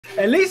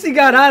At least he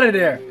got out of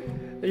there.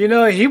 You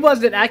know, he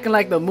wasn't acting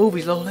like the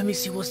movies. Oh, let me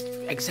see what's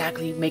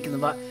exactly making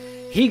them up.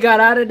 He got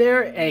out of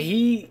there and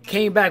he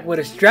came back with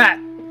a strap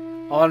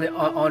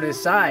on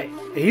his side.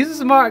 He's a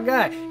smart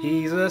guy.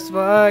 He's a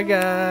smart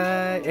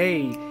guy.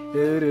 Hey,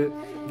 do do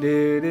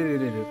do do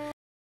do do.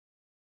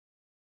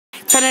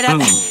 Turn it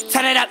up,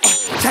 turn it up,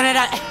 turn it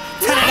up,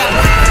 turn it up.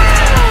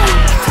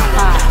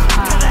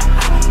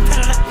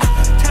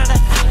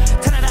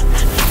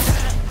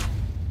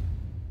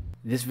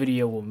 This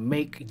video will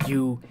make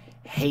you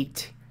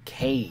hate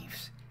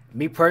caves.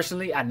 Me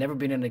personally, I've never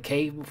been in a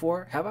cave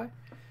before. Have I?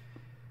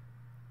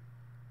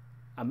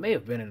 I may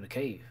have been in a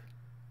cave.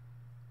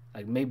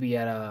 Like maybe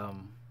at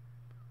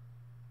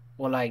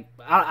well, like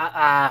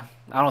I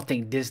don't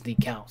think Disney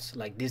counts.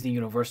 Like Disney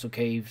Universal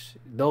caves,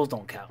 those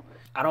don't count.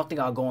 I don't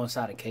think I'll go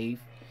inside a cave,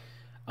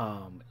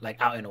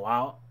 like out in the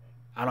wild.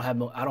 I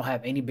don't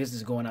have any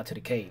business going out to the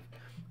cave.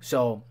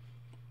 So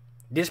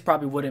this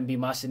probably wouldn't be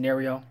my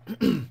scenario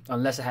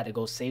unless I had to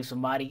go save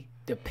somebody,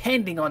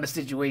 depending on the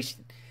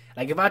situation.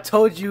 Like if I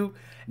told you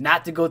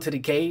not to go to the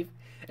cave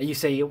and you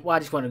say, well, I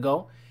just want to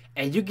go,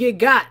 and you get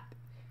got.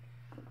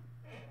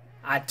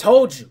 I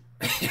told you.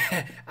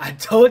 I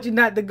told you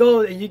not to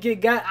go and you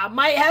get got. I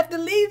might have to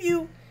leave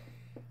you.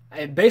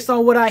 And based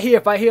on what I hear,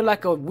 if I hear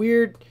like a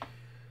weird,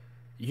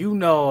 you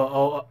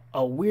know,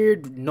 a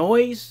weird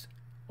noise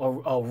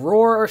or a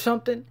roar or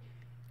something,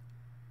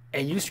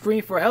 and you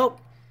scream for help,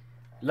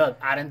 look,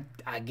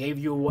 I gave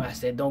you, I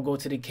said don't go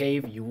to the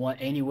cave. You want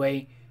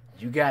anyway.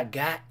 You got,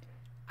 I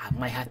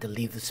might have to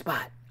leave the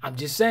spot. I'm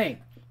just saying.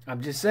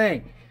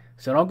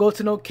 So don't go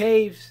to no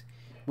caves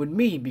with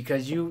me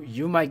because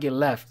you might get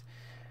left.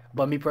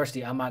 But me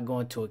personally, I'm not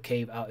going to a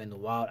cave out in the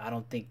wild. I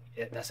don't think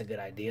that's a good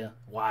idea.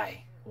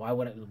 Why? Why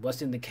would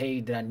what's in the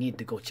cave that I need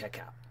to go check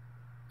out?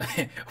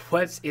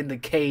 What's in the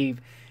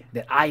cave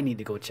that I need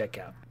to go check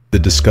out? The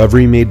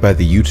discovery made by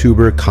the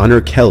YouTuber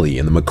Connor Kelly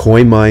in the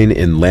McCoy Mine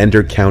in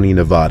Lander County,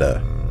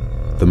 Nevada.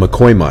 The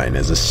McCoy Mine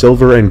is a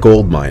silver and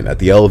gold mine at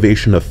the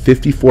elevation of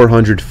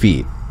 5,400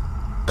 feet.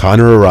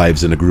 Connor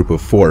arrives in a group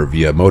of 4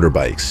 via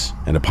motorbikes,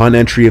 and upon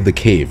entry of the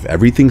cave,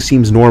 everything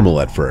seems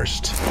normal at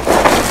first.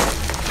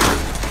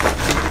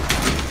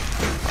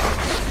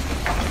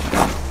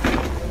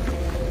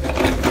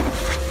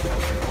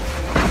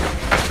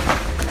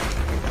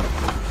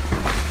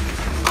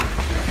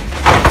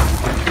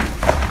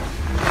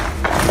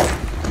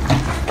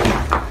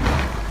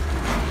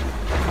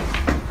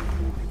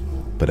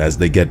 But as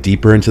they get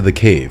deeper into the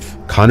cave,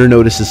 Connor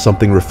notices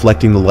something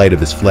reflecting the light of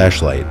his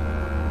flashlight.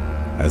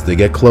 As they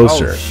get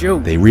closer,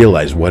 they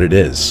realize what it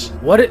is.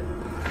 What it?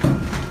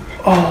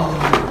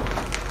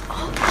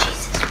 Oh,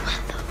 Jesus,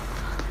 what the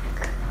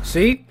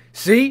fuck?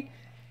 See?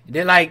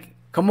 They're like,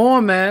 come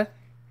on, man.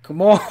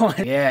 Come on.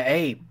 Yeah,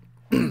 hey.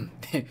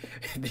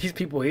 These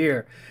people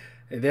here,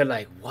 they're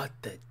like, what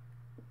the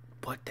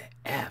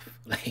F?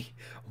 Like,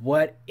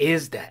 what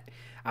is that?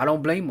 I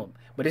don't blame them.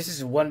 But this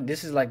is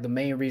like the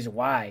main reason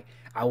why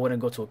I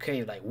wouldn't go to a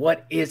cave. Like,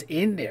 what is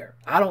in there?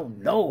 I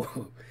don't know.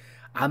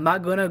 I'm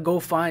not gonna go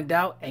find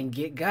out and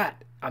get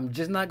got. I'm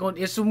just not going.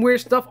 There's some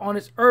weird stuff on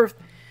this earth.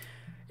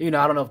 You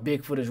know, I don't know if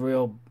Bigfoot is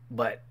real,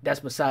 but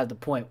that's besides the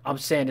point. I'm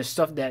saying there's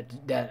stuff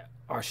that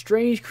are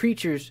strange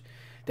creatures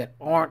that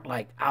aren't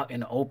like out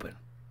in the open.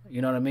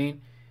 You know what I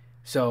mean?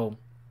 So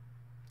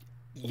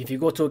if you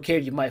go to a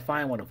cave, you might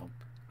find one of them.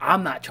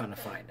 I'm not trying to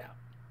find out.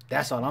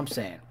 That's all I'm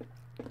saying.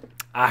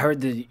 I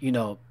heard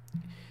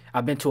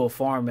I've been to a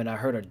farm and I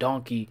heard a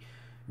donkey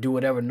do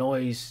whatever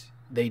noise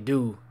they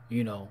do,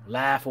 you know,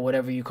 laugh or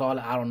whatever you call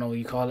it. I don't know what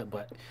you call it,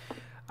 but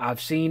I've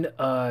seen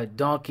a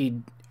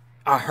donkey,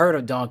 I heard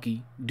a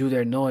donkey do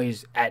their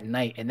noise at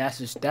night, and that's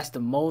the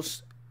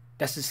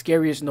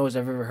scariest noise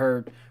I've ever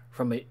heard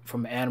from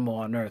an animal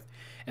on earth.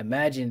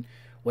 Imagine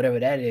whatever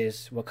that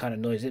is, what kind of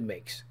noise it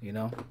makes, you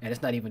know? And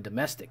it's not even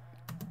domestic.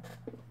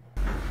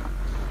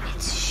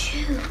 It's a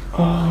shoe.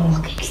 Oh,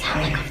 okay. Is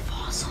that like a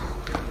fossil?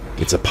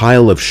 It's a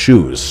pile of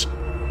shoes,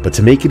 but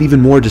to make it even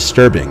more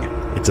disturbing,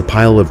 it's a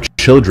pile of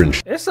children's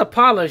shoes. It's a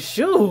pile of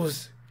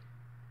shoes?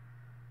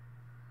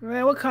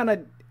 Man, what kind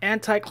of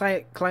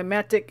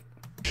anticlimactic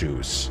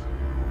shoes?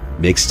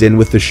 Mixed in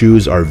with the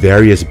shoes are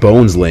various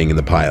bones laying in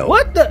the pile.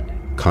 What the?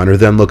 Connor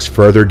then looks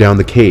further down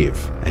the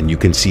cave, and you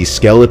can see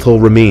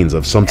skeletal remains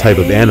of some type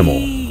of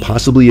animal,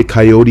 possibly a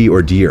coyote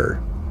or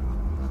deer.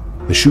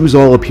 The shoes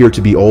all appear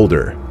to be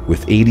older,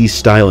 with 80s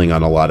styling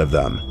on a lot of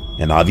them.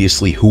 And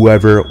obviously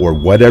whoever or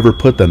whatever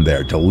put them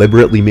there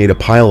deliberately made a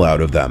pile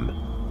out of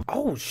them.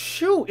 Oh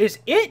shoot, is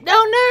it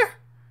down there?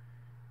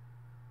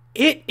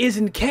 It is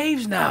in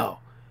caves now.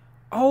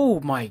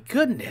 Oh my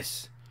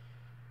goodness.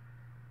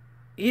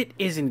 It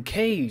is in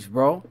caves,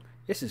 bro.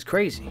 This is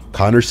crazy.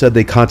 Connor said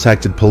they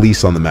contacted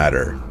police on the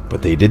matter,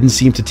 but they didn't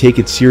seem to take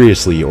it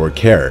seriously or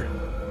care.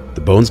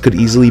 The bones could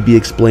easily be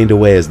explained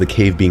away as the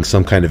cave being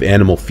some kind of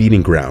animal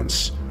feeding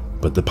grounds,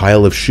 but the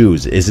pile of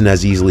shoes isn't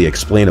as easily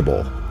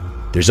explainable.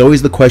 There's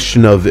always the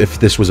question of if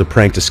this was a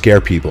prank to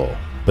scare people,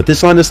 but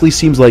this honestly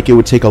seems like it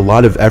would take a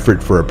lot of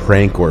effort for a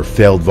prank or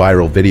failed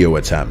viral video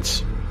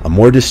attempt. A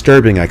more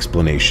disturbing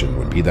explanation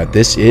would be that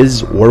this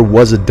is or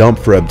was a dump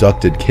for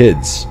abducted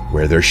kids,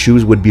 where their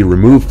shoes would be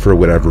removed for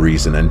whatever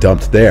reason and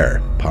dumped there,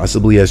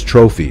 possibly as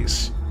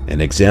trophies. An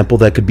example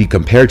that could be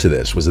compared to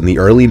this was in the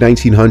early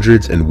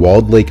 1900s in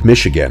Walled Lake,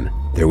 Michigan.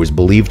 There was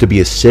believed to be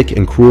a sick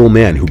and cruel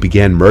man who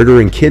began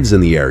murdering kids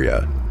in the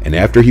area, and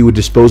after he would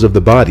dispose of the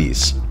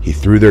bodies, he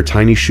threw their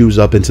tiny shoes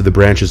up into the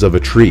branches of a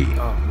tree.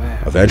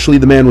 Eventually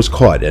the man was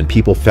caught, and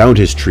people found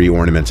his tree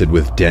ornamented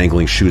with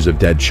dangling shoes of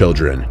dead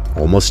children,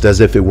 almost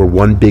as if it were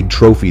one big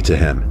trophy to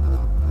him.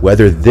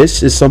 Whether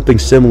this is something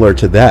similar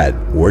to that,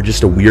 or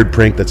just a weird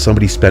prank that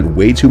somebody spent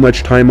way too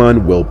much time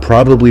on, will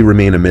probably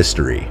remain a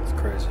mystery.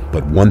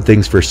 But one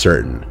thing's for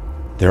certain,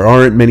 there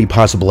aren't many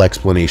possible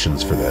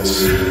explanations for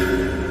this.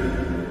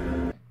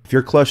 If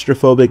you're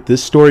claustrophobic,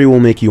 this story will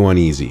make you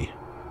uneasy.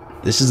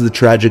 This is the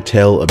tragic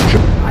tale of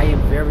I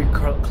am very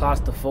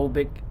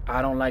claustrophobic.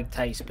 I don't like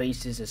tight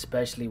spaces,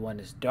 especially when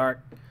it's dark.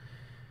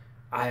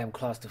 I am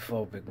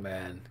claustrophobic,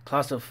 man.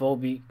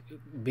 Claustrophobic,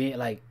 being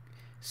like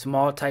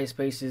small tight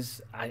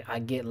spaces, I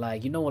get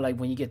like, you know, like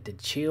when you get the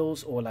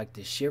chills or like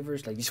the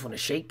shivers, like you just want to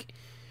shake.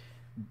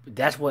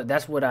 That's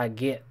what I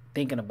get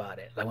thinking about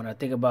it. Like when I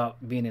think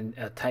about being in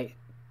a tight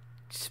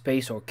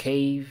space or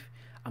cave,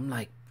 I'm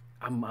like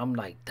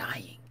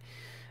dying.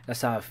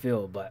 That's how I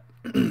feel. But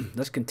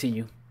let's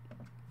continue.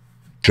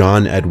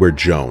 John Edward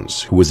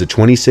Jones, who was a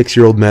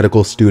 26-year-old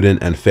medical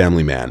student and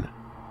family man.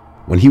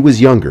 When he was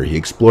younger, he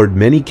explored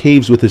many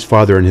caves with his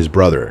father and his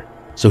brother,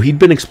 so he'd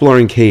been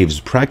exploring caves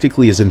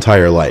practically his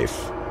entire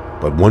life.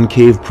 But one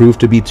cave proved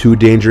to be too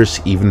dangerous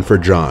even for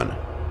John,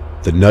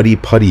 the Nutty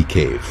Putty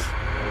Cave.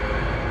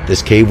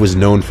 This cave was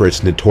known for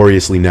its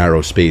notoriously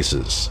narrow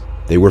spaces.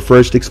 They were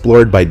first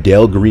explored by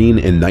Dale Green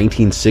in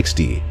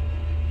 1960.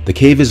 The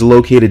cave is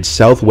located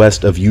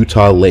southwest of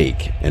Utah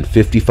Lake and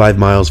 55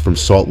 miles from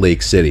Salt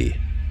Lake City.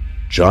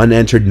 John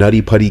entered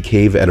Nutty Putty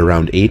Cave at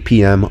around 8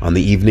 p.m. on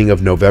the evening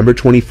of November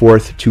 24,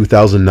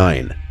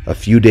 2009, a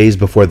few days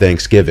before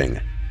Thanksgiving.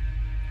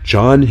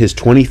 John, his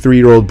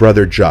 23-year-old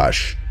brother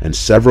Josh, and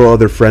several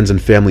other friends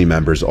and family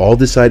members all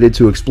decided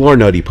to explore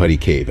Nutty Putty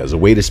Cave as a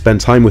way to spend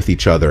time with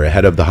each other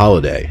ahead of the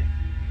holiday.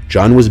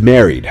 John was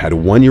married, had a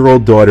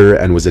 1-year-old daughter,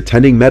 and was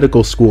attending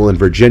medical school in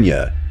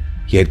Virginia.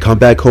 He had come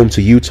back home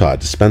to Utah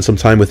to spend some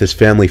time with his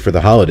family for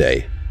the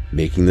holiday,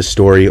 making the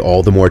story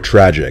all the more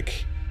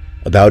tragic.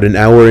 About an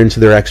hour into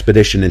their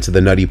expedition into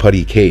the Nutty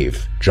Putty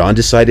Cave, John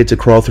decided to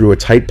crawl through a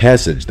tight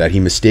passage that he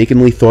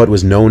mistakenly thought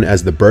was known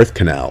as the birth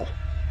canal.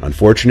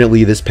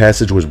 Unfortunately, this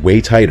passage was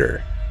way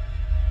tighter.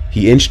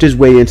 He inched his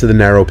way into the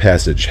narrow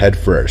passage head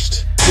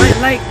first.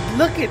 Like,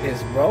 look at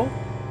this, bro.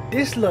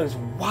 This looks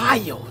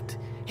wild.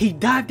 He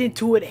dived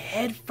into it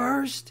head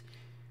first.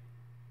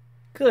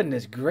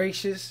 Goodness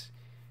gracious.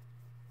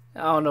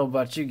 I don't know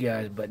about you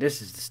guys, but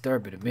this is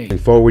disturbing to me.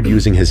 Forward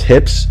using his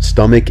hips,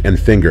 stomach, and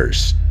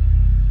fingers.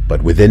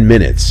 But within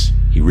minutes,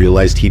 he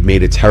realized he'd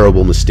made a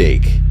terrible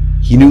mistake.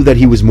 He knew that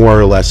he was more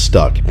or less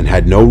stuck and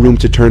had no room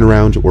to turn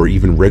around or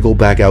even wriggle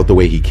back out the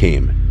way he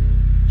came.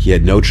 He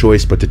had no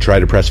choice but to try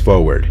to press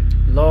forward.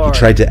 Lord. He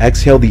tried to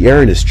exhale the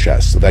air in his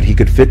chest so that he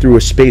could fit through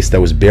a space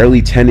that was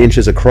barely 10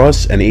 inches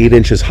across and 8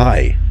 inches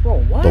high.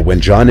 Bro, what? But when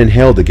John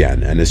inhaled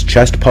again and his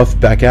chest puffed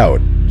back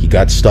out, he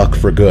got stuck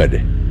for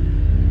good.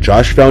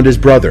 Josh found his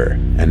brother,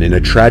 and in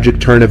a tragic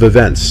turn of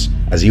events,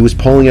 as he was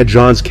pulling at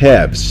John's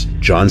calves,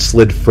 John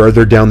slid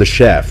further down the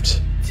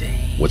shaft.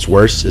 What's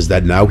worse is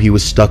that now he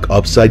was stuck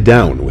upside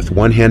down with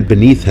one hand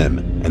beneath him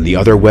and the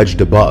other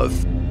wedged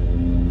above.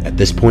 At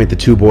this point, the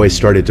two boys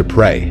started to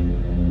pray.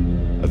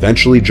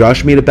 Eventually,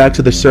 Josh made it back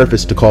to the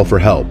surface to call for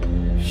help.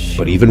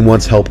 But even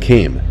once help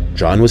came,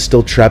 John was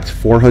still trapped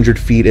 400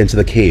 feet into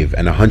the cave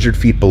and 100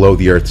 feet below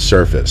the Earth's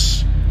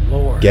surface.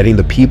 Lord. Getting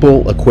the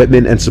people,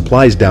 equipment, and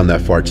supplies down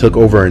that far took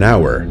over an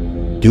hour.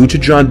 Due to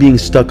John being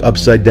stuck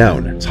upside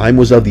down, time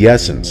was of the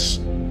essence.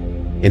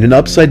 In an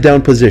upside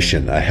down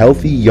position, a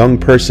healthy young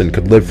person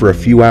could live for a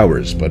few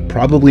hours, but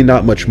probably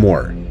not much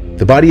more.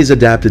 The body is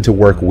adapted to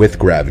work with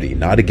gravity,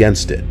 not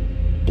against it.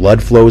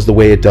 Blood flows the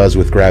way it does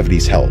with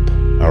gravity's help.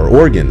 Our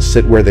organs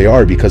sit where they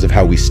are because of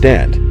how we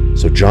stand,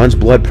 so John's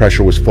blood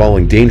pressure was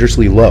falling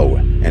dangerously low,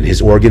 and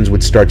his organs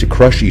would start to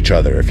crush each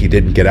other if he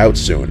didn't get out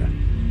soon.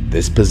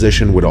 This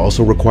position would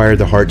also require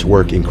the heart to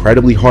work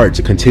incredibly hard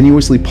to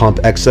continuously pump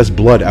excess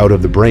blood out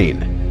of the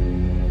brain.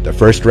 The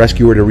first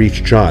rescuer to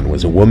reach John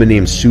was a woman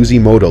named Susie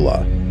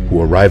Motola,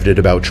 who arrived at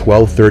about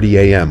 12:30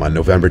 a.m. on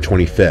November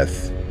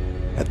 25th.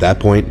 At that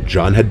point,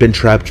 John had been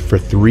trapped for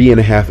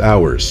 3.5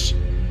 hours.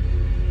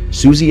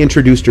 Susie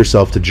introduced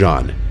herself to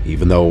John,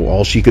 even though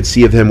all she could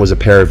see of him was a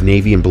pair of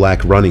navy and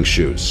black running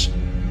shoes.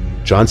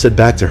 John said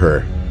back to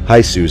her,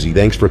 "Hi Susie,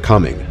 thanks for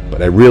coming,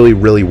 but I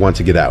really want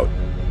to get out."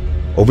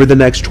 Over the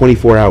next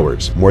 24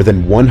 hours, more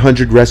than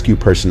 100 rescue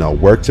personnel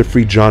worked to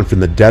free John from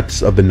the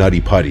depths of the Nutty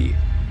Putty.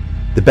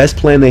 The best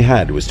plan they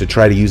had was to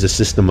try to use a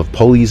system of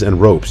pulleys and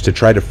ropes to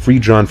try to free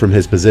John from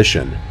his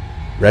position.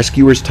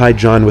 Rescuers tied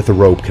John with a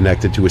rope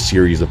connected to a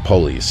series of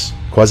pulleys,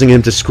 causing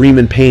him to scream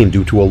in pain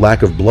due to a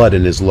lack of blood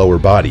in his lower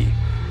body.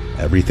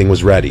 Everything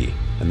was ready,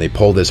 and they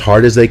pulled as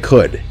hard as they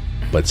could.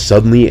 But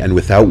suddenly and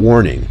without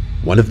warning,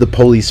 one of the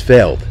pulleys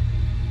failed.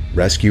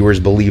 Rescuers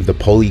believe the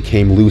pulley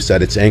came loose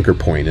at its anchor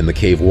point in the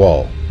cave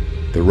wall.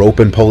 The rope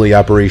and pulley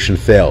operation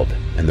failed,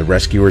 and the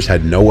rescuers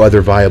had no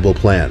other viable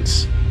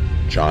plans.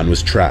 John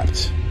was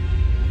trapped.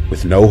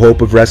 With no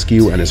hope of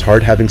rescue and his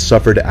heart having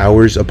suffered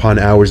hours upon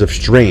hours of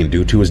strain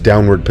due to his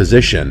downward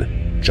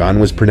position, John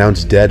was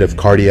pronounced dead of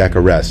cardiac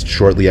arrest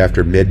shortly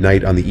after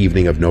midnight on the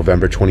evening of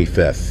November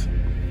 25th.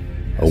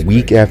 A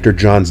week after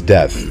John's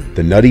death,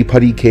 the Nutty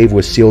Putty Cave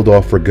was sealed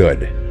off for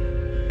good.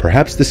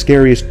 Perhaps the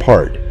scariest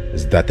part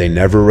is that they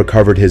never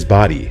recovered his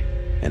body,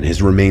 and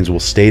his remains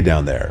will stay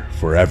down there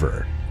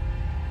forever.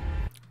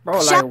 Bro,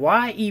 like,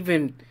 why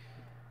even...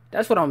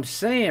 That's what I'm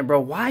saying,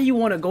 bro. Why you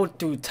want to go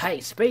through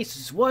tight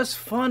spaces? What's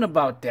fun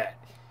about that?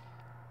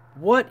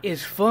 What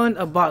is fun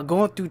about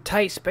going through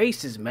tight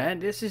spaces,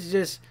 man? This is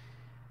just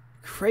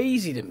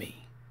crazy to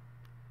me.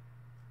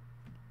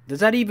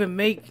 Does that even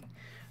make...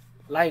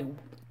 Like,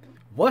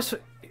 what's...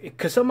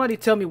 Could somebody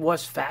tell me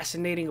what's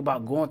fascinating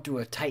about going through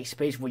a tight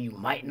space where you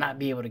might not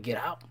be able to get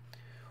out?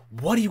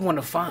 What do you want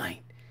to find?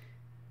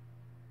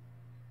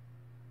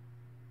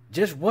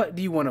 Just what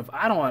do you want to...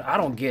 I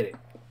don't get it.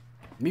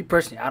 Me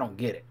personally, I don't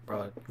get it,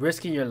 bro.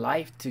 Risking your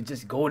life to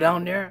just go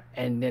down there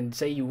and then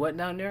say you went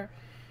down there.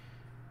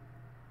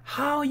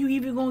 How are you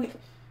even going?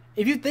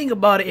 If you think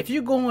about it, if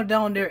you're going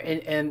down there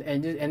and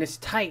it's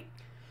tight,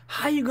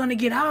 how are you gonna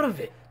get out of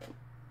it?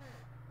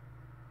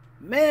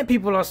 Man,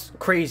 people are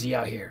crazy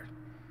out here.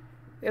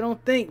 They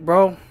don't think,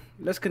 bro.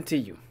 Let's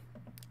continue.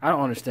 I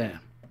don't understand.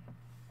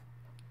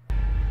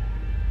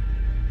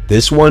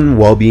 This one,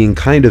 while being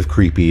kind of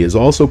creepy, is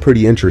also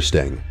pretty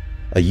interesting.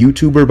 A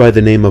YouTuber by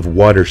the name of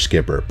Water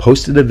Skipper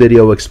posted a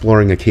video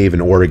exploring a cave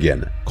in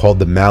Oregon called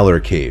the Malheur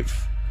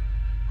Cave.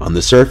 On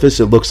the surface,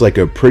 it looks like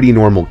a pretty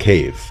normal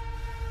cave,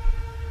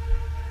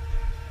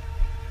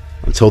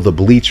 until the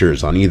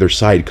bleachers on either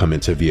side come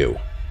into view.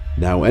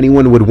 Now,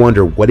 anyone would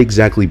wonder what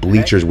exactly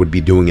bleachers would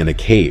be doing in a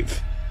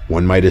cave.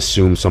 One might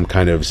assume some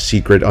kind of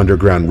secret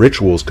underground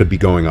rituals could be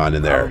going on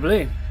in there.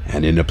 Probably.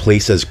 And in a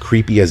place as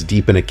creepy as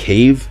deep in a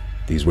cave,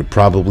 these would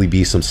probably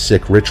be some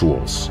sick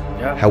rituals.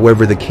 Yep.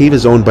 However, the cave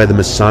is owned by the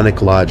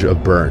Masonic Lodge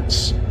of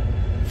Burns.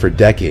 For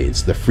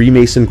decades, the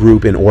Freemason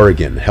group in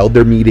Oregon held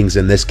their meetings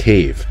in this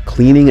cave,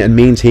 cleaning and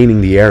maintaining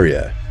the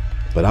area.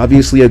 But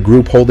obviously a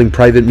group holding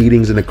private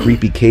meetings in a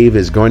creepy cave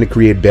is going to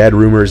create bad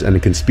rumors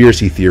and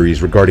conspiracy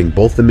theories regarding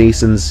both the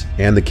Masons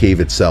and the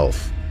cave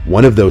itself.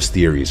 One of those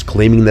theories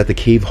claiming that the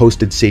cave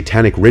hosted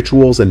satanic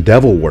rituals and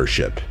devil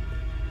worship.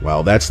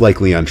 While that's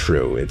likely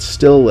untrue, it's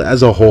still,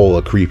 as a whole,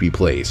 a creepy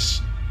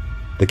place.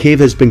 The cave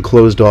has been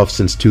closed off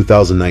since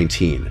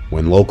 2019,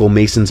 when local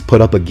Masons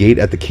put up a gate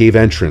at the cave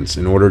entrance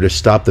in order to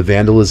stop the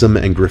vandalism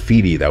and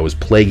graffiti that was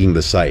plaguing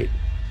the site.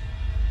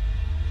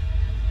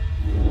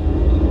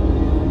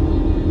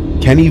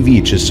 Kenny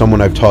Veach is someone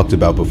I've talked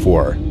about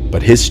before,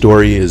 but his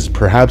story is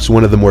perhaps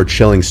one of the more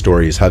chilling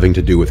stories having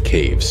to do with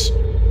caves.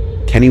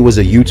 Kenny was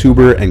a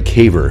YouTuber and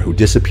caver who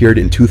disappeared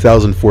in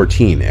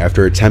 2014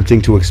 after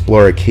attempting to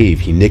explore a cave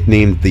he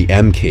nicknamed the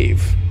M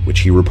Cave,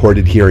 which he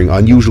reported hearing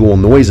unusual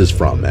noises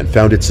from and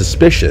found it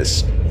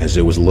suspicious as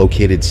it was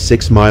located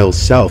 6 miles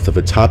south of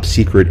a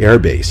top-secret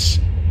airbase.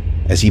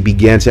 As he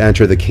began to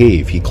enter the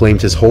cave, he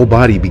claimed his whole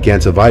body began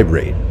to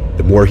vibrate.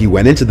 The more he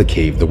went into the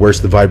cave, the worse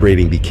the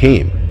vibrating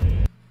became.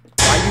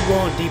 Why you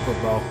going deeper,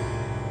 bro?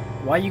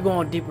 Why you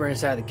going deeper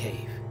inside the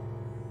cave?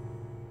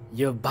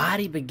 Your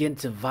body began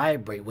to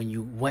vibrate when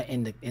you went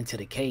into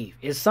the cave.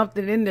 It's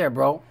something in there,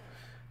 bro.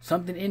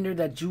 Something in there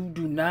that you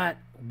do not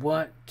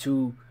want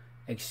to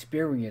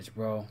experience,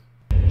 bro.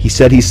 He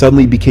said he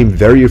suddenly became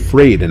very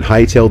afraid and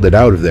hightailed it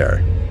out of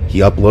there. He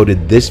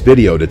uploaded this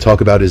video to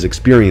talk about his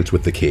experience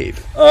with the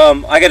cave.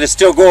 I got to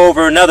still go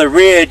over another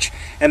ridge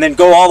and then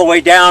go all the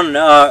way down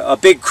a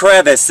big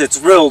crevice that's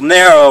real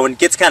narrow and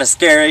gets kind of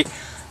scary.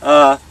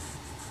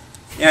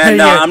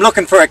 I'm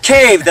looking for a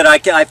cave that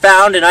I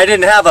found, and I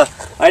didn't have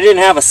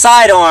a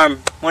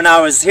sidearm when I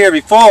was here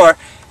before,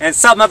 and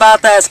something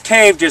about that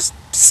cave just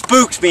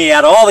spooked me.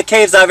 Out of all the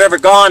caves I've ever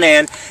gone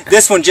in,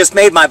 this one just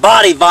made my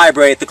body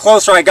vibrate. The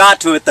closer I got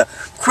to it, the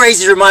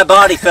crazier my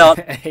body felt.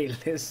 Hey,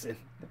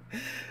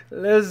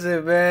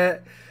 listen, man.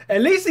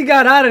 At least he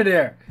got out of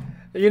there.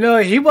 You know,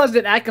 he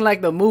wasn't acting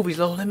like the movies.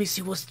 Oh, let me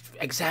see what's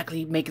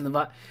exactly making the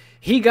vibe.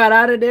 He got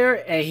out of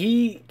there and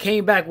he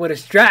came back with a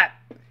strap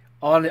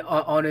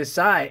on his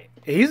side.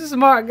 He's a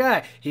smart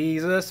guy.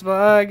 He's a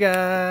smart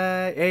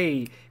guy.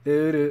 Hey,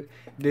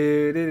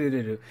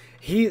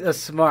 he's a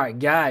smart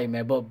guy,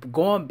 man. But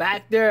going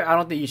back there, I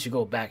don't think you should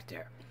go back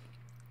there.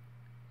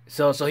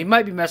 So he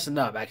might be messing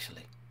up,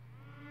 actually.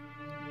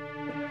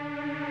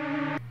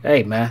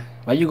 Hey, man,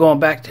 why you going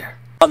back there?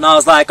 And I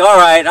was like, all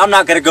right, I'm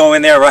not going to go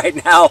in there right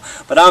now,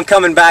 but I'm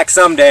coming back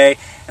someday.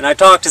 And I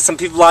talked to some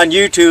people on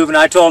YouTube, and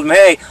I told them,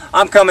 hey,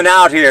 I'm coming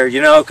out here,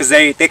 you know, because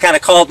they kind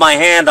of called my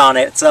hand on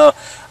it. So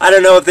I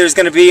don't know if there's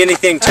going to be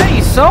anything to...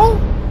 Hey, so?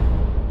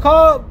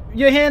 Call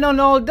your hand on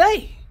all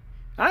day.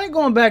 I ain't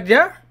going back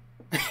there.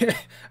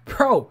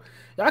 Bro,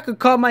 I could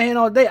call my hand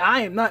all day.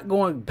 I am not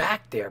going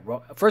back there,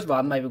 bro. First of all,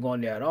 I'm not even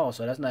going there at all,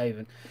 so that's not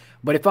even.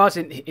 But if I was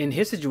in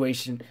his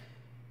situation,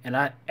 and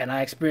I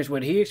experienced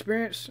what he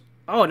experienced,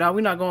 oh no,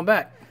 we're not going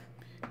back.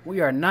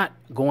 We are not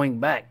going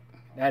back.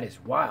 That is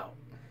wild.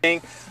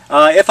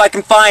 If I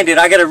can find it,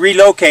 I gotta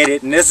relocate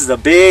it, and this is a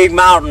big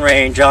mountain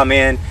range I'm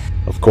in.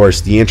 Of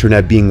course, the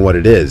internet being what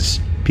it is,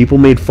 people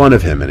made fun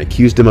of him and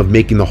accused him of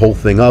making the whole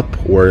thing up,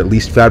 or at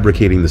least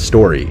fabricating the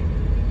story.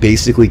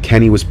 Basically,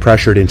 Kenny was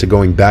pressured into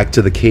going back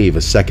to the cave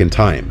a second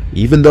time,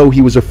 even though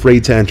he was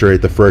afraid to enter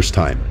it the first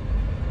time.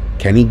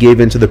 Kenny gave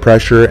in to the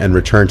pressure and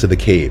returned to the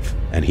cave,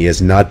 and he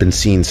has not been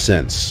seen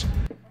since.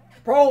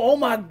 Bro, oh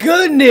my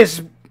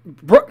goodness!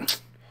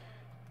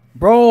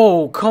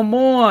 Bro, come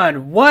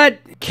on. What?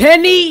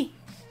 Kenny?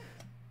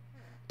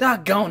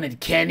 Doggone it,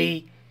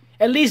 Kenny.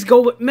 At least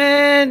go with...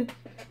 Man,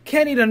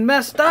 Kenny done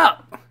messed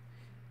up.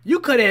 You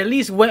could have at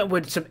least went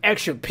with some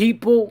extra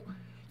people.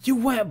 You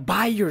went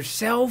by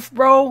yourself,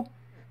 bro?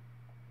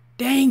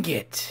 Dang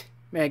it.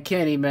 Man,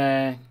 Kenny,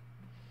 man.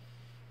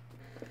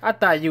 I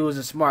thought you was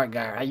a smart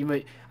guy,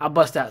 right? I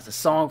bust out the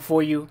song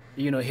for you.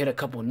 You know, hit a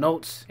couple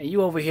notes. And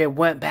you over here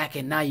went back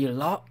and now you're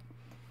locked.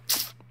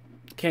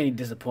 Kenny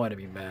disappointed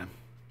me, man.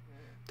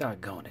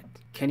 Doggone it.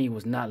 Kenny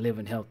was not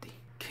living healthy.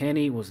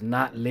 Kenny was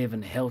not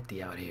living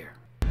healthy out here.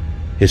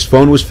 His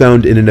phone was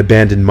found in an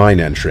abandoned mine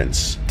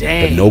entrance.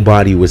 Dang. But no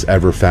body was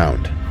ever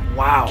found.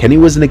 Wow. Kenny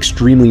was an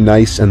extremely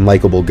nice and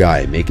likable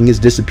guy, making his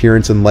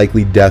disappearance and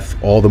likely death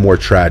all the more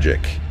tragic.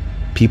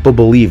 People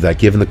believe that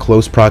given the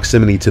close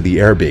proximity to the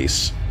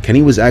airbase,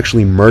 Kenny was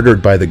actually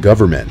murdered by the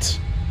government.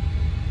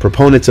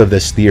 Proponents of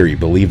this theory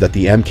believe that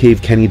the M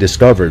cave Kenny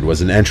discovered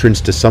was an entrance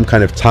to some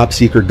kind of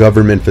top-secret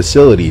government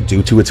facility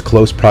due to its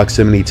close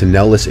proximity to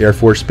Nellis Air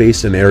Force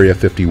Base and Area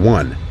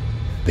 51.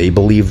 They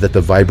believe that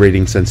the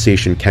vibrating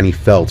sensation Kenny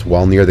felt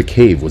while near the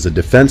cave was a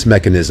defense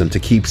mechanism to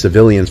keep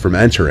civilians from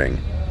entering.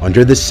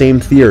 Under this same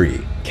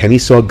theory, Kenny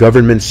saw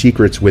government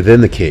secrets within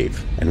the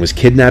cave and was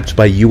kidnapped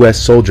by US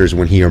soldiers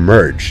when he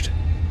emerged.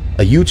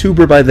 A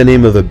YouTuber by the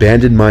name of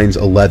Abandoned Mines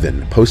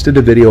 11 posted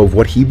a video of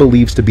what he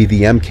believes to be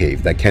the M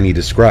cave that Kenny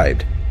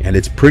described, and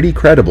it's pretty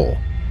credible.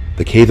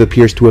 The cave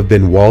appears to have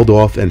been walled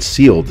off and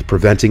sealed,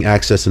 preventing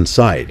access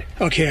inside.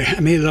 Okay, I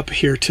made it up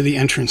here to the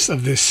entrance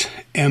of this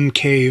M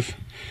cave.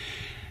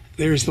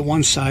 There's the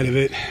one side of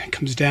it,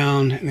 comes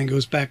down and then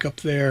goes back up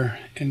there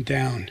and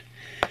down.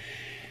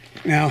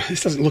 Now,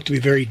 this doesn't look to be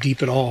very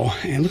deep at all,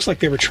 and it looks like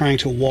they were trying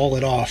to wall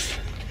it off.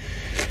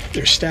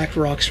 There's stacked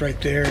rocks right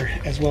there,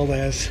 as well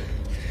as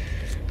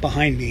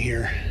behind me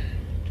here,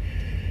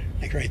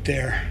 like right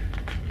there.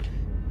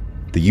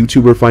 The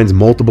YouTuber finds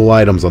multiple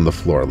items on the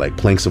floor, like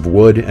planks of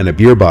wood and a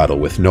beer bottle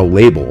with no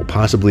label,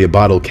 possibly a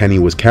bottle Kenny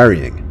was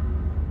carrying.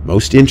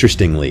 Most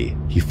interestingly,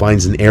 he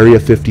finds an Area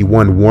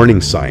 51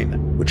 warning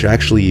sign, which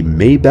actually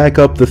may back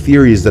up the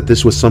theories that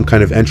this was some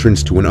kind of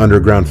entrance to an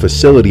underground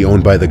facility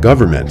owned by the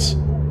government.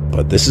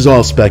 But this is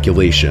all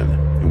speculation,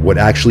 and what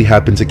actually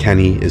happened to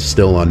Kenny is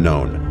still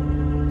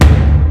unknown.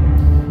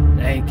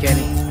 Hey,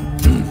 Kenny.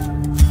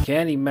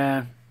 Kenny,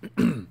 man.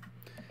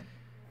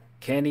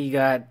 Kenny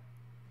got...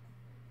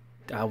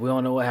 we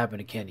don't know what happened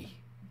to Kenny.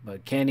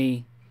 But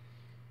Kenny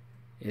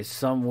is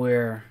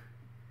somewhere...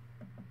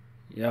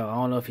 Yo, I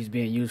don't know if he's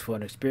being used for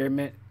an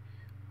experiment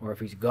or if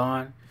he's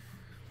gone.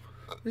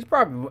 It's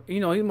probably, you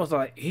know,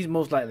 he's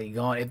most likely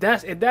gone. If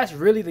that's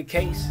really the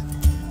case...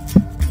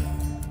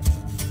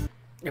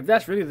 If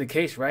that's really the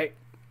case, right?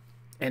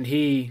 And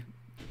he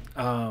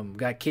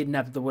got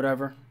kidnapped or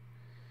whatever.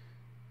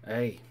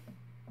 Hey,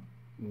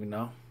 you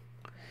know,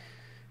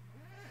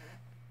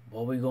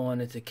 what we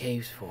going into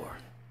caves for?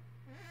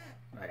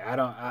 Like,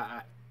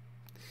 I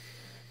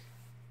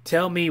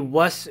tell me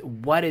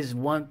what is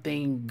one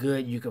thing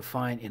good you can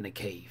find in a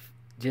cave?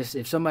 Just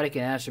if somebody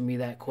can answer me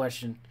that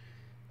question,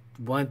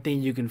 one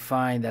thing you can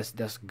find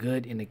that's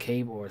good in the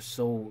cave or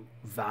so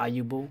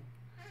valuable,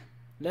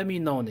 let me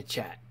know in the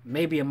chat.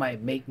 Maybe it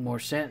might make more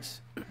sense.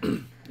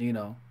 You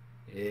know,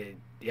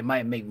 it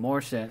might make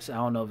more sense. I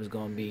don't know if it's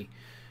gonna be,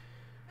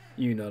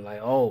 you know, like,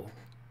 oh,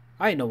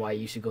 I know why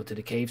you should go to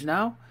the caves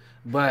now,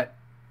 but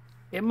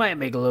it might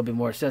make a little bit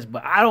more sense.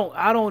 But I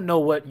don't know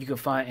what you can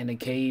find in a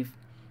cave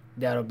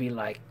that'll be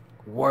like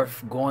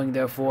worth going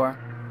there for.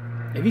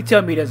 If you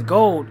tell me there's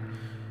gold,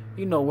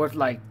 you know, worth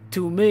like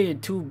 2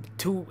 million,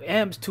 2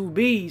 M's, 2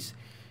 B's.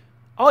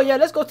 Oh yeah,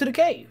 let's go to the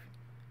cave.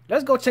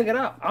 Let's go check it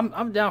out.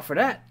 I'm down for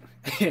that.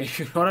 You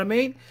know what I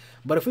mean?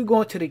 But if we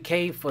go into the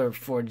cave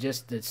for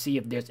just to see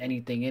if there's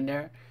anything in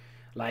there,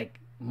 like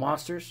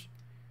monsters,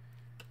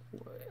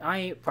 I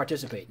ain't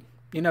participating.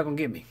 You're not gonna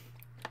get me.